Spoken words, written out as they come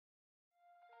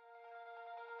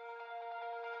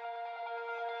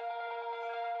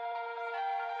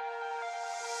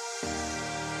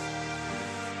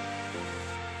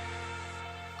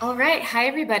All right. Hi,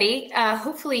 everybody.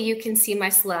 Hopefully you can see my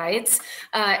slides.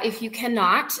 If you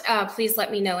cannot, please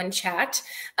let me know in chat.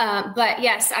 But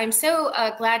yes, I'm so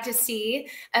glad to see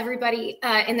everybody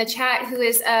in the chat who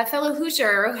is a fellow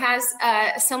Hoosier, who has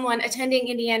someone attending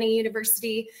Indiana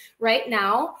University right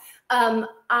now.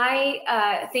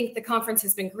 I think the conference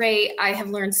has been great. I have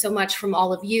learned so much from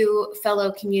all of you,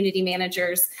 fellow community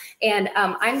managers, and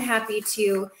I'm happy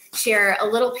to share a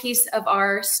little piece of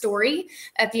our story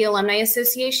at the Alumni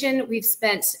Association. We've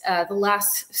spent the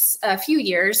last few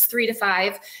years, 3 to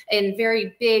 5, in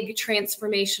very big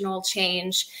transformational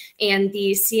change, and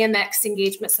the CMX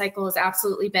engagement cycle has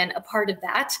absolutely been a part of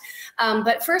that.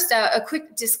 But first, a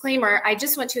quick disclaimer. I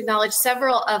just want to acknowledge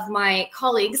several of my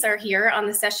colleagues are here on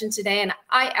the session today, and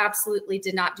I absolutely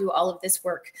did not do all of this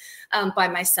work by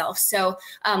myself. So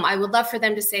I would love for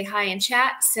them to say hi in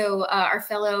chat, so our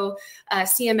fellow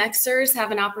CMXers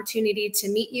have an opportunity to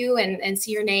meet you and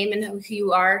see your name and who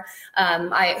you are.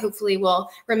 I hopefully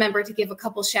will remember to give a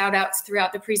couple shout outs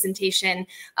throughout the presentation,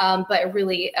 but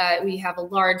really we have a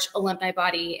large alumni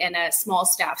body and a small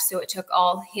staff, so it took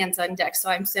all hands on deck. So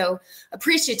I'm so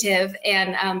appreciative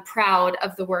and proud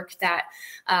of the work that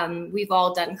we've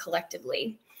all done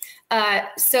collectively.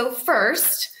 So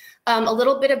first, a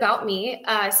little bit about me.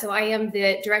 So I am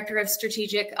the Director of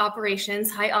Strategic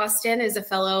Operations. Hi, Austin is a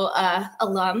fellow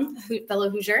fellow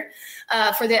Hoosier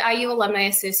for the IU Alumni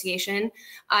Association.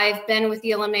 I've been with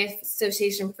the Alumni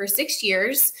Association for 6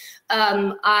 years.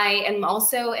 I am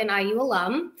also an IU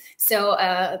alum, so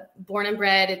born and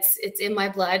bred, it's in my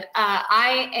blood.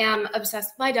 I am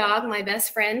obsessed with my dog. My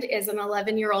best friend is an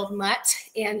 11-year-old mutt,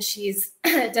 and she's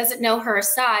doesn't know her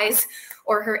size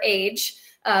or her age.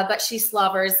 But she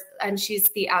slobbers, and she's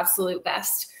the absolute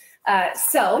best.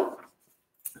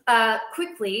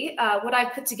 Quickly, what I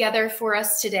put together for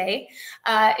us today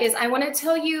is I want to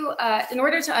tell you, in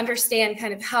order to understand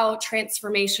kind of how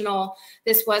transformational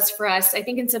this was for us, I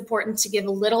think it's important to give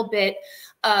a little bit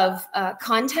of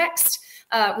context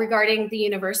regarding the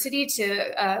university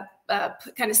to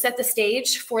kind of set the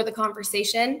stage for the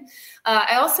conversation.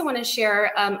 I also want to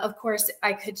share, of course,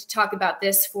 I could talk about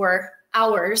this for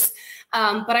hours,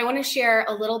 but I want to share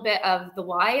a little bit of the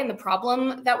why and the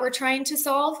problem that we're trying to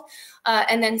solve.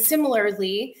 And then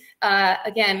similarly,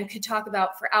 again, could talk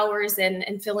about for hours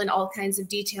and fill in all kinds of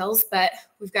details, but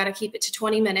we've got to keep it to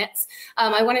 20 minutes.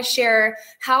 I want to share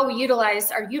how we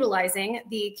are utilizing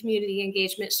the community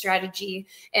engagement strategy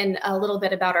and a little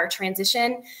bit about our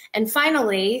transition. And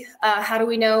finally, how do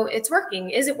we know it's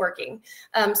working? Is it working?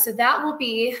 So that will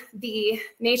be the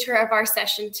nature of our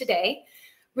session today.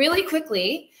 Really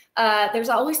quickly, there's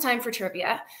always time for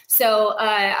trivia. So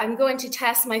I'm going to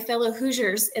test my fellow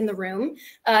Hoosiers in the room.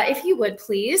 If you would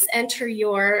please enter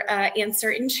your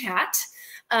answer in chat.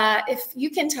 If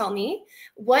you can tell me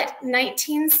what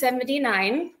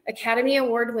 1979 Academy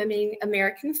Award-winning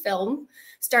American film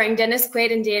starring Dennis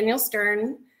Quaid and Daniel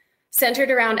Stern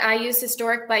centered around IU's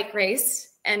historic bike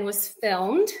race and was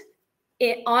filmed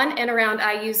on and around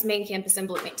IU's main campus in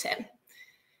Bloomington.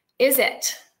 Is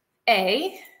it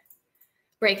A,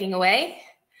 Breaking Away,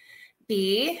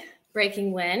 B,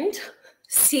 Breaking Wind,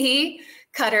 C,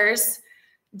 Cutters,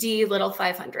 D, Little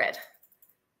 500?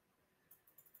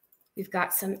 We've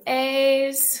got some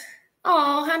A's.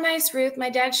 Oh, how nice, Ruth. My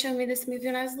dad showed me this movie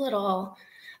when I was little.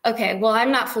 Okay, well,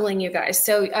 I'm not fooling you guys.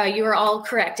 So you are all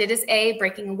correct. It is A,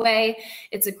 Breaking Away.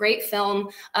 It's a great film.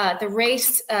 The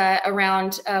race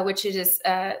around which it is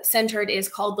centered is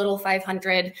called Little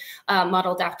 500,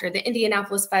 modeled after the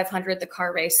Indianapolis 500, the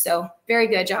car race. So very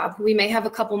good job. We may have a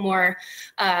couple more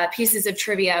pieces of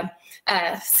trivia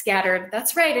scattered.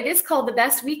 That's right. It is called the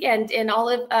best weekend in all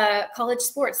of college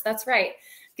sports. That's right.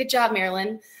 Good job,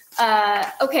 Marilyn.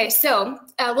 Okay, so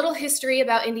a little history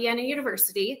about Indiana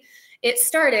University. It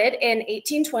started in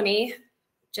 1820.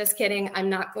 Just kidding. I'm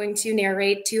not going to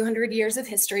narrate 200 years of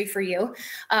history for you.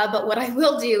 But what I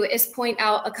will do is point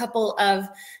out a couple of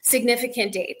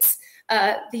significant dates.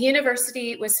 The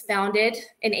university was founded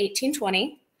in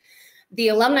 1820. The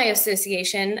Alumni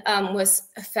Association was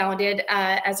founded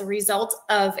as a result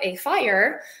of a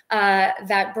fire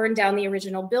that burned down the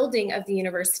original building of the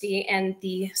university, and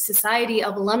the Society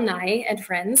of Alumni and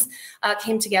Friends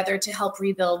came together to help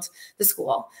rebuild the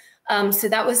school. So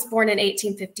that was born in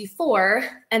 1854.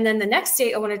 And then the next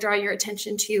date I want to draw your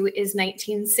attention to is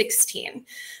 1916.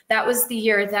 That was the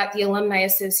year that the Alumni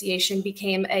Association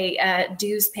became a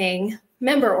dues-paying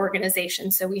member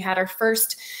organization. So we had our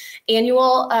first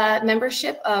annual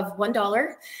membership of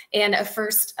 $1 and a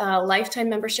first lifetime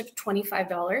membership of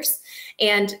 $25.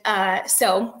 And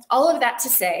so all of that to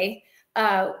say,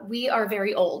 we are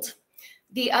very old.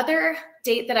 The other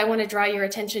date that I want to draw your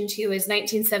attention to is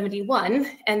 1971,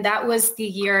 and that was the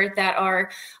year that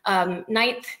our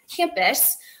 9th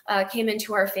campus came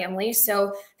into our family.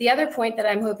 So the other point that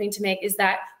I'm hoping to make is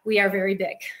that we are very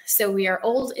big. So we are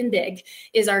old and big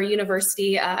is our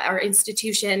university, our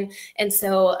institution. And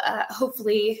so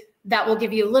hopefully that will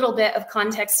give you a little bit of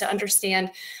context to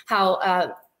understand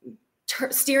how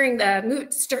steering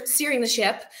the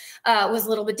ship was a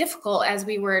little bit difficult as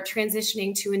we were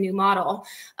transitioning to a new model.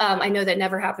 I know that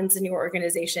never happens in your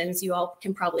organizations. You all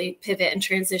can probably pivot and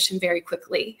transition very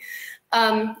quickly.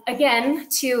 Again,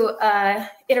 to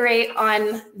iterate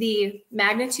on the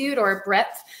magnitude or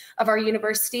breadth of our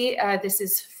university, this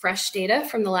is fresh data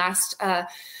from the last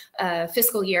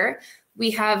fiscal year.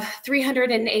 We have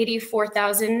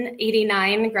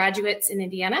 384,089 graduates in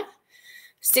Indiana,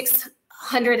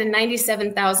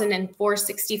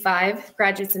 697,465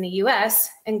 graduates in the US,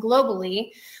 and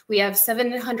globally, we have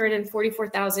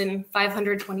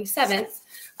 744,527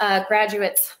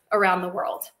 graduates around the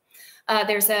world.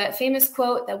 There's a famous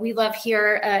quote that we love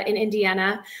here in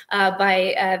Indiana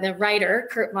by the writer,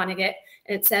 Kurt Vonnegut,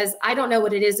 and it says, "I don't know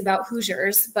what it is about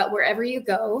Hoosiers, but wherever you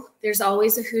go, there's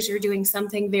always a Hoosier doing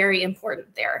something very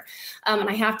important there." And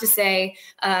I have to say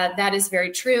that is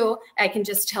very true. I can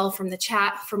just tell from the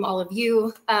chat from all of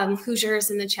you,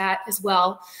 Hoosiers in the chat as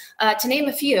well. To name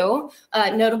a few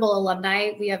notable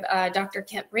alumni, we have Dr.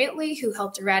 Kent Brantley, who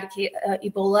helped eradicate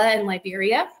Ebola in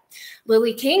Liberia.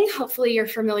 Lily King, hopefully you're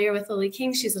familiar with Lily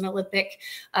King. She's an Olympic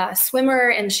swimmer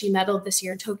and she medaled this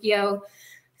year in Tokyo.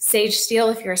 Sage Steele,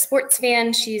 if you're a sports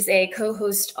fan, she's a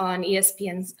co-host on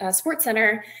ESPN's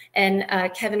SportsCenter. And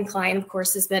Kevin Kline, of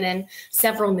course, has been in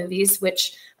several movies,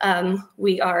 which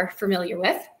we are familiar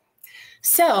with.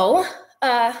 So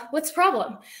what's the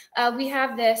problem? We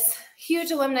have this huge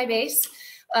alumni base.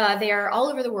 They are all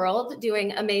over the world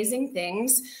doing amazing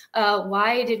things.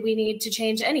 Why did we need to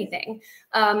change anything?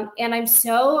 And I'm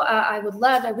so, I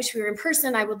wish we were in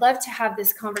person. I would love to have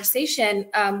this conversation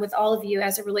with all of you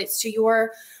as it relates to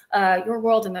your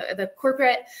world and the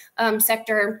corporate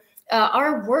sector.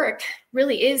 Our work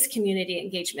really is community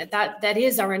engagement. That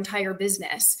is our entire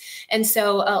business. And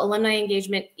so alumni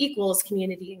engagement equals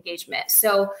community engagement.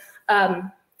 So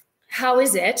how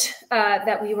is it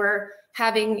that we were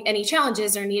having any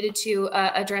challenges or needed to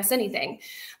address anything?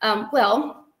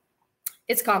 Well,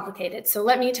 it's complicated. So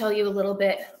let me tell you a little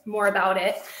bit more about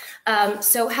it.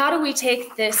 So how do we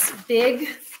take this big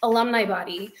alumni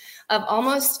body of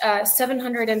almost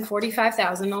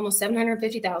 745,000, almost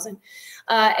 750,000,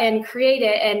 and create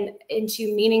it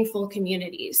into meaningful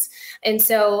communities? And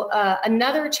so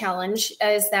another challenge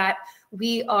is that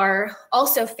we are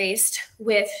also faced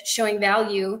with showing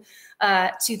value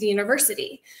to the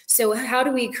university. So how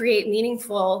do we create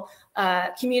meaningful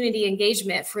community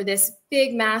engagement for this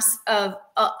big mass of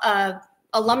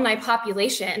alumni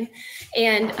population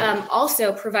and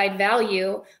also provide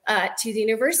value to the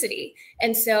university?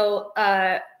 And so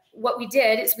what we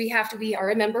did is we are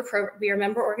a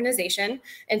member organization.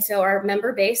 And so our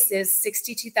member base is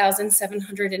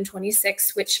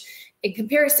 62,726, which in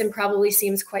comparison probably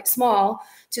seems quite small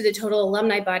to the total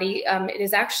alumni body. It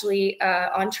is actually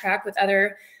on track with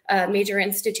other major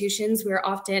institutions. We're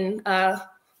often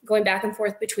going back and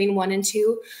forth between 1 and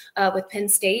 2 with Penn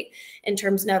State in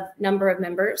terms of number of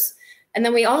members. And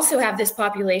then we also have this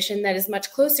population that is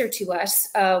much closer to us,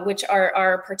 which are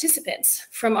our participants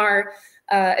from our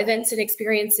events and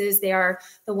experiences. They are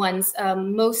the ones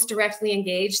most directly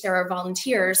engaged. They're our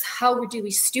volunteers. How do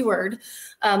we steward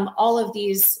all of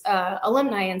these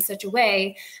alumni in such a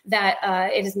way that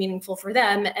it is meaningful for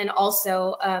them and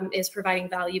also is providing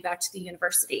value back to the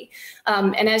university?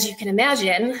 And as you can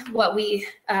imagine, what we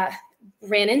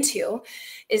ran into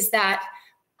is that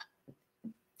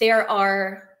there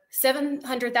are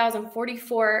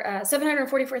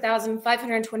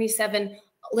 744,527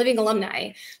 living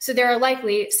alumni. So there are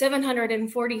likely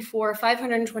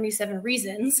 744,527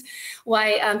 reasons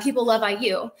why people love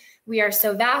IU. We are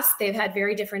so vast, they've had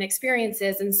very different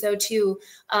experiences. And so to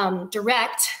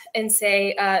direct and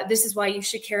say, this is why you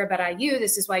should care about IU,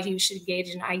 this is why you should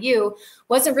engage in IU,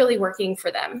 wasn't really working for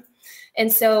them. And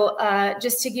so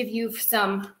just to give you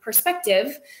some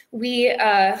perspective, we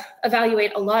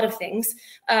evaluate a lot of things,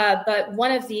 but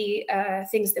one of the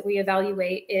things that we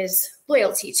evaluate is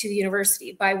loyalty to the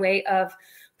university by way of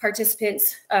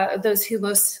participants, those who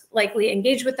most likely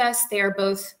engage with us. They are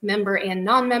both member and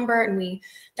non-member, and we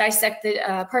dissect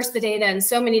parse the data in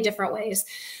so many different ways.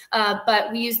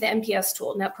 But we use the NPS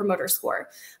tool, Net Promoter Score.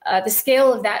 The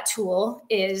scale of that tool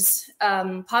is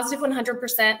positive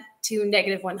 100% to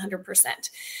negative 100%.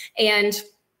 And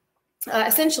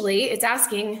essentially, it's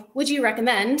asking, would you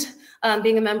recommend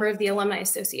being a member of the Alumni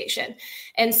Association?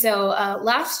 And so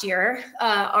last year,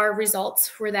 our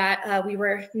results were that we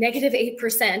were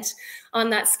 -8% on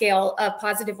that scale of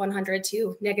 +100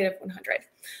 to -100.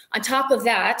 On top of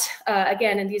that,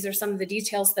 again, and these are some of the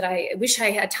details that I wish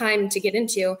I had time to get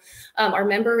into, our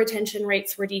member retention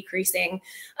rates were decreasing.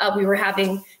 We were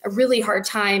having a really hard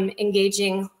time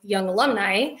engaging young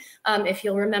alumni. If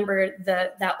you'll remember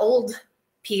that old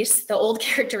piece, the old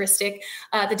characteristic,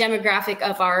 the demographic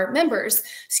of our members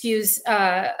skews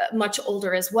much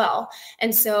older as well.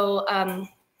 And so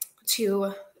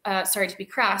sorry to be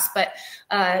crass, but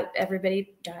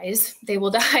everybody dies. They will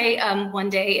die one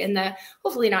day in the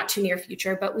hopefully not too near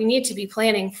future, but we need to be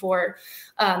planning for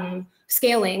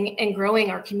scaling and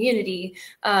growing our community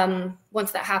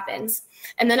once that happens.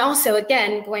 And then also,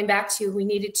 again, going back to, we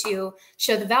needed to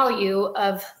show the value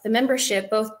of the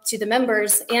membership, both to the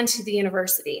members and to the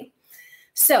university.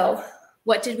 So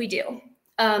what did we do?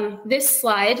 This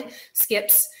slide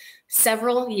skips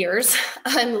several years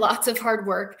and lots of hard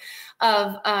work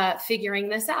of figuring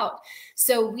this out.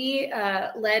 So we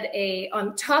led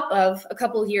on top of a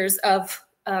couple years of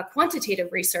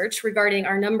quantitative research regarding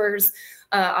our numbers,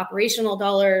 operational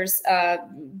dollars,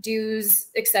 dues,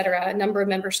 et cetera, number of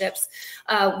memberships.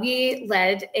 We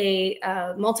led a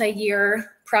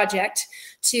multi-year project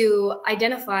to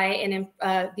identify and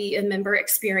the member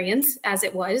experience as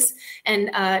it was and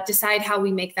decide how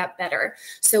we make that better.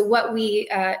 So what we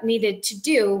needed to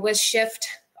do was shift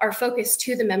our focus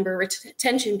to the member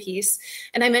retention piece.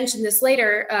 And I mentioned this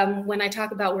later when I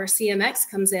talk about where CMX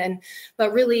comes in,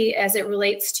 but really as it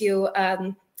relates to,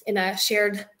 in a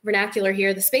shared vernacular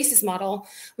here, the spaces model,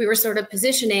 we were sort of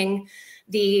positioning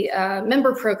the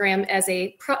member program as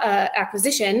a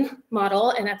acquisition model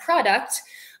and a product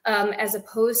as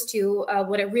opposed to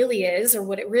what it really is or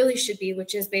what it really should be,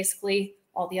 which is basically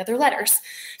all the other letters.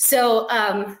 So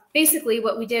basically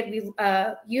what we did, we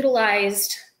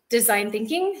utilized design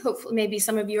thinking. Hopefully, maybe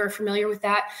some of you are familiar with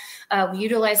that. We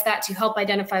utilized that to help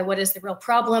identify what is the real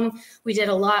problem. We did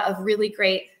a lot of really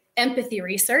great empathy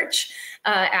research,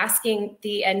 asking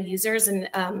the end users. And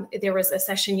there was a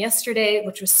session yesterday,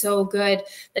 which was so good,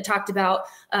 that talked about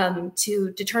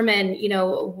to determine,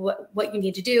 what you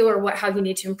need to do or how you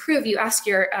need to improve. You ask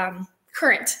your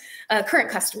current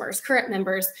customers, current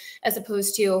members, as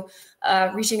opposed to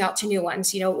reaching out to new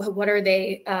ones. What are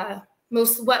they?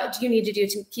 What do you need to do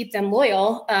to keep them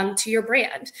loyal to your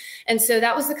brand? And so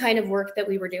that was the kind of work that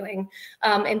we were doing.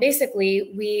 And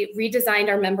basically, we redesigned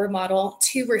our member model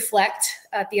to reflect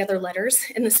the other letters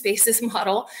in the spaces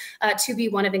model to be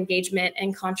one of engagement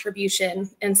and contribution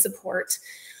and support.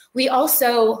 We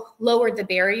also lowered the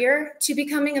barrier to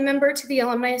becoming a member to the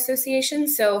Alumni Association.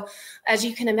 So as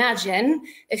you can imagine,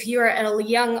 if you're a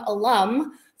young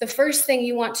alum, the first thing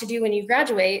you want to do when you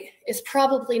graduate is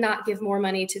probably not give more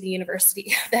money to the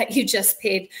university that you just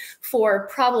paid for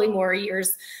probably more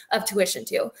years of tuition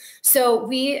to. So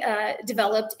we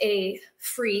developed a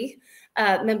free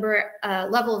member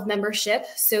level of membership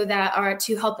so that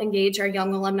to help engage our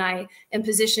young alumni and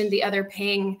position the other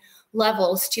paying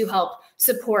levels to help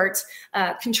support,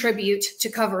 contribute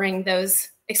to covering those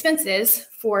expenses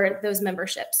for those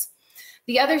memberships.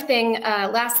 The other thing,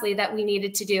 lastly, that we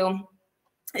needed to do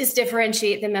is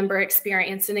differentiate the member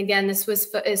experience. And again, this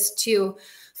is to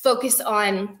focus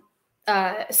on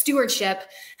stewardship.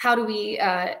 How do we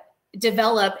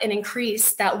develop and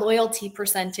increase that loyalty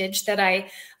percentage that I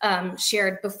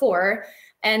shared before?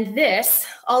 And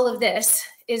all of this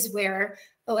is where,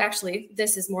 actually,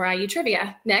 this is more IU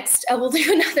trivia. Next, we'll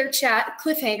do another chat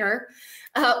cliffhanger.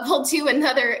 We'll do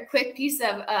another quick piece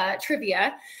of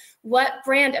trivia. What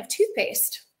brand of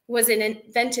toothpaste was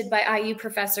invented by IU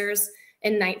professors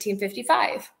in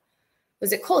 1955?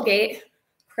 Was it Colgate,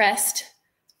 Crest,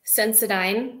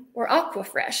 Sensodyne, or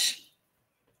Aquafresh?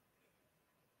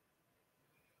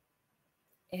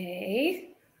 A.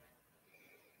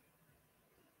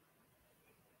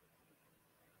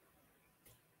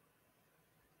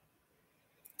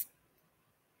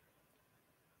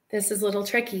 This is a little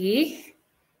tricky.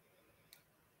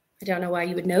 I don't know why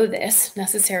you would know this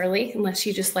necessarily, unless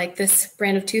you just like this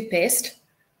brand of toothpaste.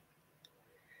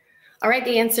 All right,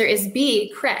 the answer is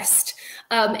B, Crest.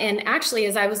 And actually,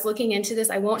 as I was looking into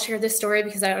this, I won't share this story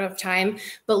because I don't have time,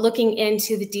 but looking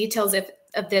into the details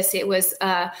of this, it was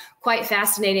quite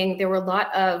fascinating. There were a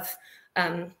lot of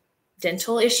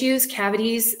dental issues,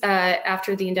 cavities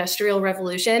after the Industrial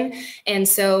Revolution. And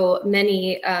so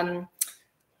many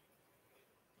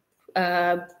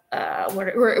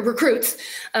recruits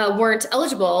weren't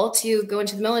eligible to go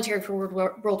into the military for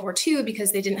World War II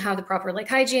because they didn't have the proper like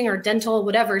hygiene or dental,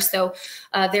 whatever. So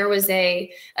there was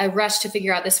a rush to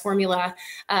figure out this formula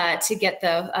to get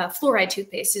the fluoride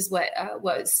toothpaste is what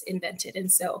was invented.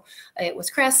 And so it was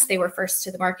Crest. They were first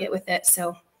to the market with it.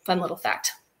 So fun little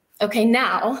fact. Okay,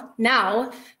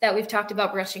 now that we've talked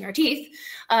about brushing our teeth,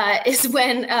 is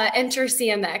when enter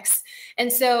CMX.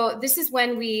 And so this is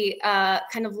when we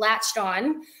kind of latched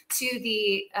on to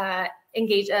the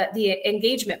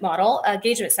engagement model,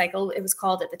 engagement cycle, it was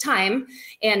called at the time.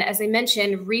 And as I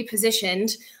mentioned,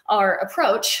 repositioned our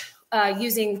approach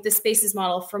using the spaces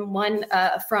model from one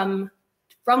of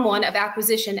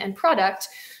acquisition and product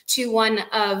to one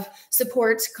of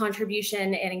support,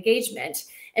 contribution, and engagement.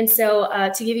 And so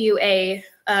to give you a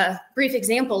brief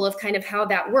example of kind of how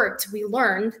that worked, we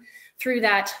learned through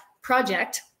that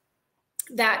project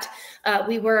that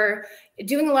we were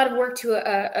doing a lot of work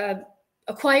to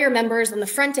acquire members on the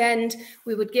front end.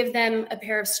 We would give them a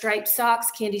pair of striped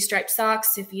socks, candy striped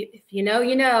socks. If you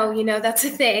know that's a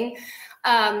thing.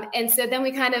 And so then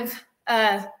we kind of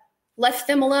left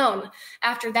them alone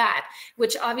after that,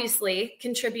 which obviously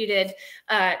contributed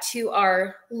to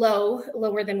our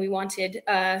lower than we wanted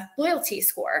loyalty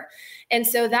score. And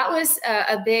so that was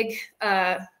a big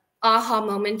aha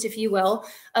moment, if you will.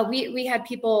 We had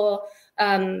people,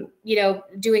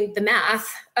 doing the math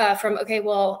from, okay,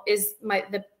 well, is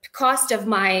the cost of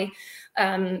my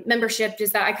membership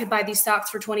is that I could buy these socks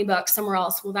for $20 somewhere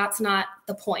else. Well, that's not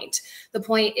the point. The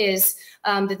point is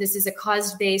that this is a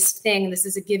cause-based thing. This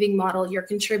is a giving model. You're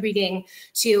contributing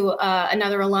to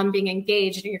another alum being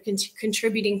engaged, and you're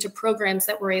contributing to programs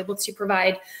that we're able to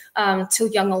provide to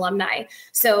young alumni.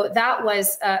 So that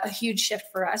was a huge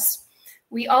shift for us.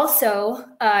 We also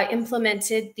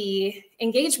implemented the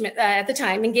engagement, at the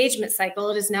time, engagement cycle.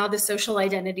 It is now the social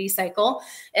identity cycle.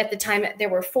 At the time, there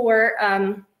were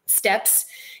 4 steps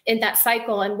in that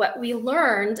cycle. And what we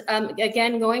learned,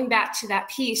 again, going back to that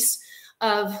piece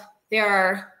of there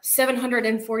are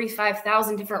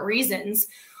 745,000 different reasons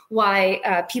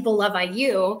why people love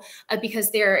IU,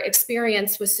 because their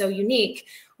experience was so unique.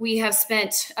 We had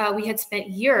spent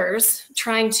years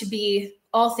trying to be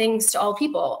all things to all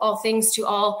people, all things to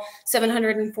all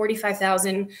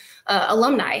 745,000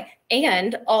 alumni,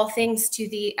 and all things to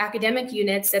the academic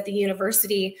units at the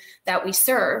university that we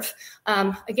serve.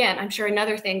 Again, I'm sure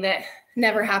another thing that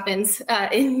never happens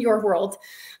in your world.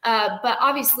 But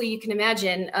obviously you can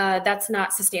imagine that's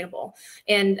not sustainable.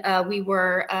 And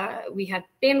we had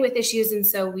bandwidth issues, and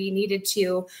so we needed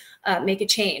to make a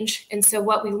change. And so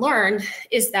what we learned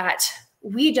is that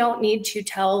we don't need to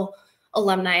tell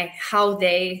alumni how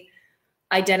they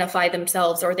identify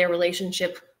themselves or their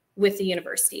relationship with the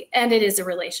university. And it is a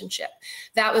relationship.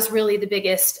 That was really the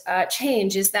biggest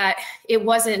change, is that it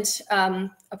wasn't,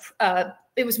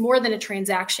 it was more than a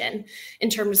transaction in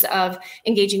terms of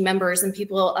engaging members and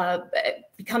people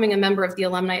becoming a member of the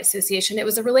Alumni Association. It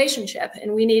was a relationship,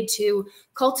 and we need to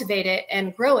cultivate it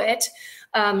and grow it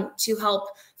to help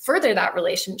further that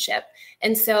relationship.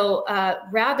 And so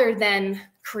rather than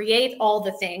create all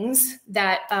the things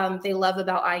that they love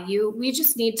about IU, we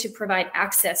just need to provide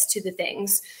access to the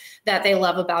things that they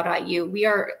love about IU. We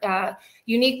are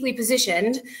uniquely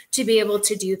positioned to be able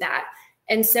to do that.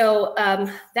 And so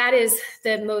that is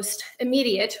the most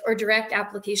immediate or direct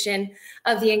application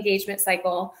of the engagement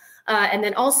cycle. And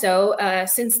then also,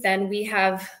 since then, we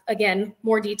have, again,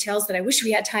 more details that I wish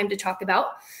we had time to talk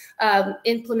about.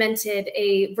 Implemented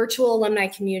a virtual alumni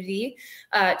community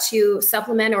to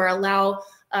supplement or allow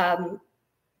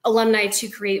alumni to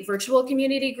create virtual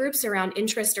community groups around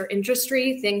interest or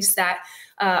industry, things that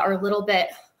are a little bit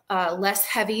less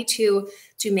heavy to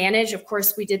manage. Of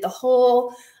course, we did the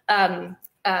whole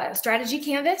strategy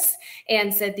canvas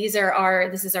and said, this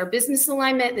is our business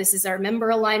alignment, this is our member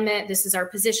alignment, this is our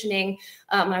positioning.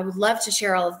 I would love to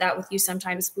share all of that with you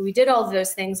sometimes, but we did all of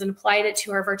those things and applied it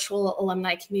to our virtual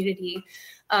alumni community.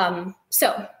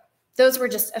 So those were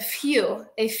just a few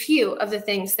of the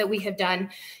things that we have done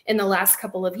in the last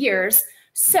couple of years.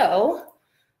 So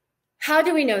how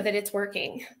do we know that it's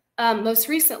working? Most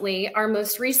recently, our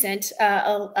most recent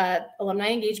alumni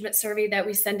engagement survey that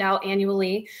we send out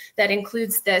annually that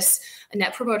includes this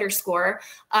Net Promoter Score,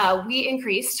 we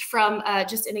increased from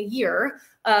just in a year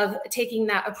of taking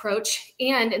that approach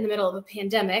and in the middle of a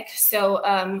pandemic. So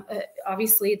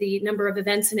obviously the number of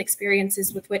events and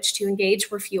experiences with which to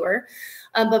engage were fewer.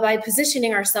 But by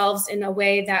positioning ourselves in a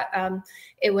way that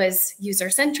it was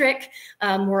user-centric,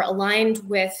 more aligned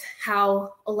with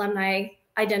how alumni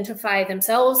identify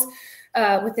themselves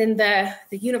within the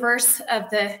universe of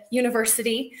the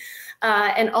university,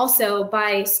 And also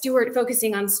by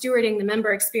focusing on stewarding the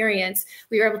member experience,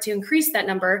 we were able to increase that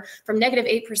number from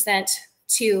 -8%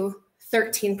 to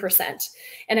 13%.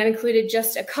 And I've included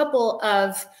just a couple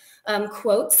of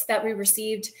quotes that we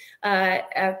received,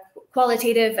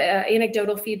 qualitative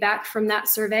anecdotal feedback from that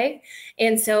survey.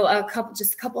 And so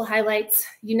just a couple highlights.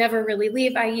 You never really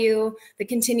leave IU. The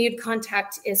continued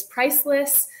contact is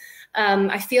priceless.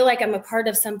 I feel like I'm a part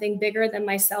of something bigger than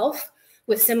myself,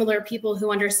 with similar people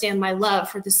who understand my love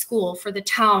for the school, for the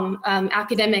town,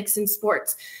 academics and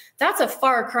sports. That's a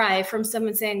far cry from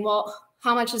someone saying, well,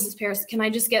 how much is this pair? Can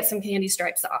I just get some candy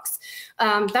striped socks?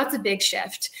 That's a big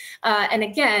shift. And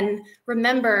again,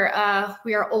 remember,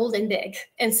 we are old and big.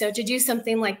 And so to do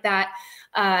something like that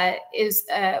is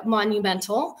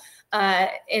monumental.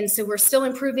 And so we're still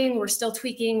improving, we're still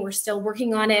tweaking, we're still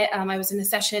working on it. I was in a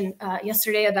session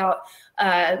yesterday about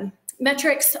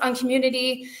metrics on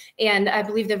community, and I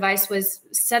believe the advice was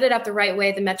set it up the right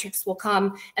way, the metrics will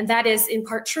come. And that is in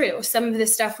part true. Some of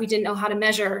this stuff we didn't know how to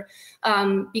measure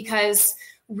because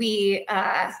we've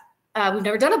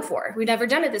never done it before. We've never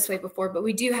done it this way before, but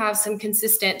we do have some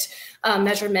consistent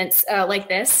measurements like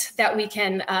this that we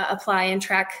can apply and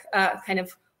track kind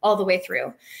of all the way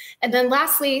through. And then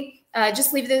lastly,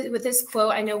 just leave with this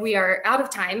quote. I know we are out of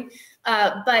time,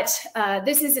 but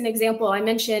this is an example. I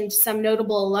mentioned some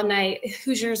notable alumni.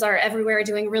 Hoosiers are everywhere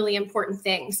doing really important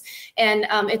things. And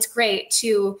it's great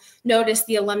to notice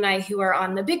the alumni who are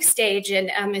on the big stage,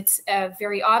 and it's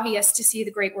very obvious to see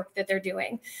the great work that they're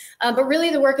doing. But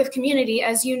really the work of community,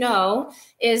 as you know,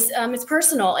 is it's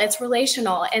personal, it's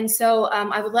relational. And so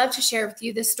I would love to share with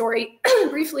you this story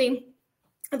briefly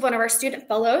of one of our student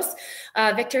fellows,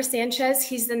 Victor Sanchez.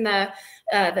 He's in the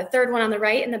third one on the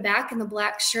right in the back in the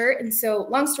black shirt. And so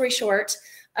long story short,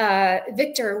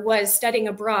 Victor was studying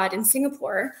abroad in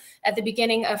Singapore at the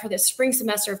beginning for the spring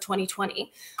semester of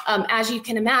 2020. As you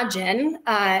can imagine,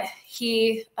 COVID,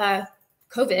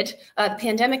 the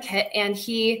pandemic hit, and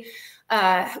he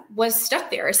was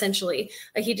stuck there essentially.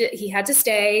 He had to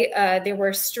stay. There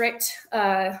were strict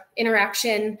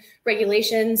interaction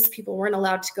regulations. People weren't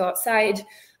allowed to go outside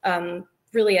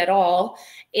really at all.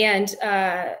 And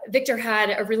Victor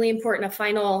had a really important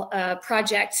final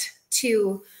project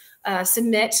to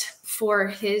submit for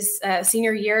his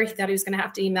senior year. He thought he was going to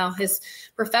have to email his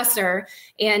professor.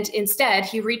 And instead,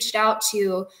 he reached out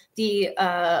to the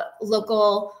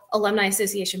local Alumni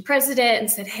Association president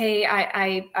and said, hey,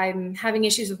 I'm having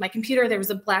issues with my computer. There was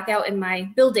a blackout in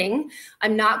my building.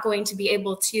 I'm not going to be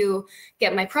able to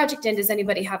get my project in. Does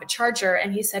anybody have a charger?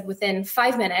 And he said within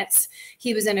 5 minutes,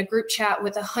 he was in a group chat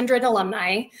with 100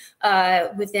 alumni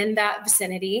within that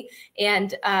vicinity.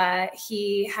 And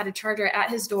he had a charger at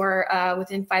his door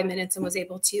within 5 minutes and was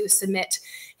able to submit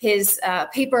his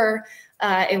paper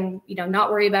and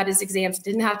not worry about his exams,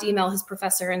 didn't have to email his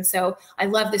professor. And so I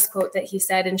love this quote that he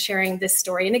said and sharing this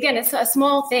story. And again, it's a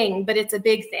small thing, but it's a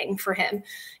big thing for him.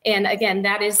 And again,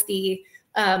 that is the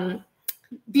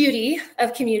beauty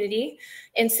of community.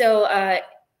 And so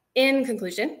in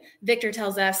conclusion, Victor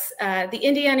tells us the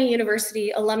Indiana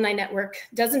University Alumni Network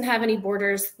doesn't have any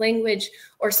borders, language,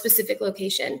 or specific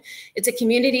location. It's a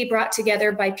community brought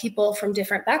together by people from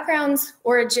different backgrounds,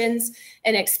 origins,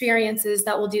 and experiences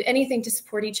that will do anything to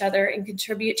support each other and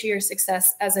contribute to your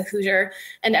success as a Hoosier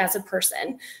and as a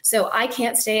person. So I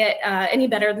can't say it any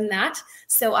better than that.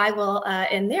 So I will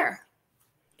end there.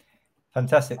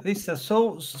 Fantastic, Lisa.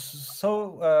 So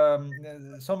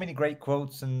many great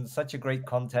quotes and such a great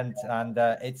content, and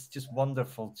it's just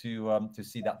wonderful to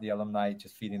see that the alumni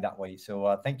just feeling that way.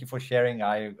 So thank you for sharing.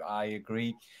 I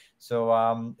agree. So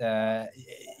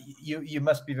you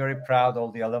must be very proud, all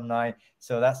the alumni.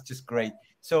 So that's just great.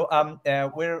 So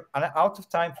we're out of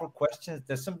time for questions.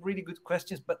 There's some really good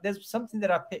questions, but there's something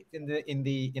that I picked in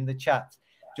the chat.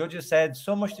 Giorgio said,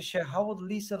 so much to share. How would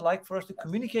Lisa like for us to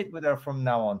communicate with her from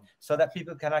now on so that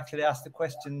people can actually ask the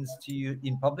questions to you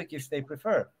in public if they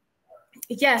prefer?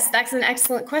 Yes, that's an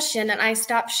excellent question. And I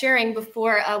stopped sharing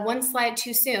before one slide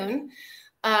too soon.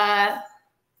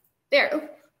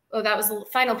 There. Oh, that was the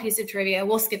final piece of trivia.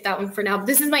 We'll skip that one for now.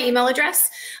 This is my email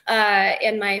address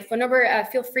and my phone number.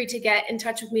 Feel free to get in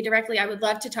touch with me directly. I would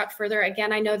love to talk further.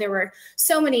 Again, I know there were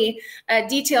so many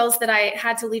details that I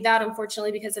had to leave out,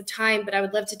 unfortunately, because of time, but I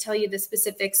would love to tell you the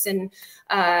specifics and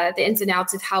the ins and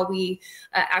outs of how we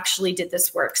actually did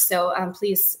this work. So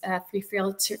please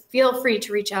feel free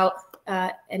to reach out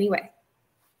anyway.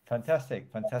 Fantastic.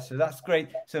 That's great.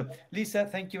 So Lisa,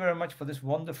 thank you very much for this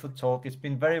wonderful talk. It's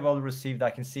been very well received. I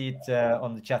can see it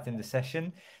on the chat in the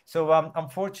session. So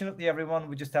unfortunately, everyone,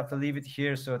 we just have to leave it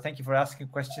here. So thank you for asking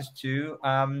questions too.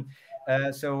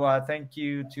 Thank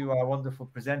you to our wonderful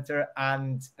presenter,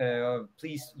 and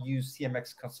please use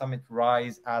CMX Summit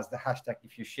Rise as the hashtag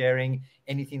if you're sharing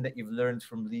anything that you've learned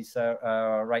from Lisa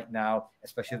right now,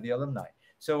 especially the alumni.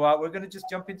 So we're going to just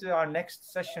jump into our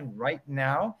next session right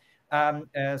now.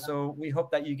 So we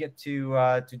hope that you get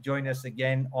to join us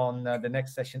again on the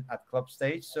next session at Club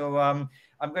Stage. So I'm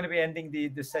going to be ending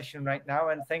the session right now,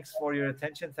 and thanks for your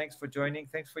attention. Thanks for joining.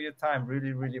 Thanks for your time.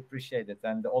 Really, really appreciate it.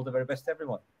 And all the very best,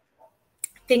 everyone.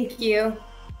 Thank you.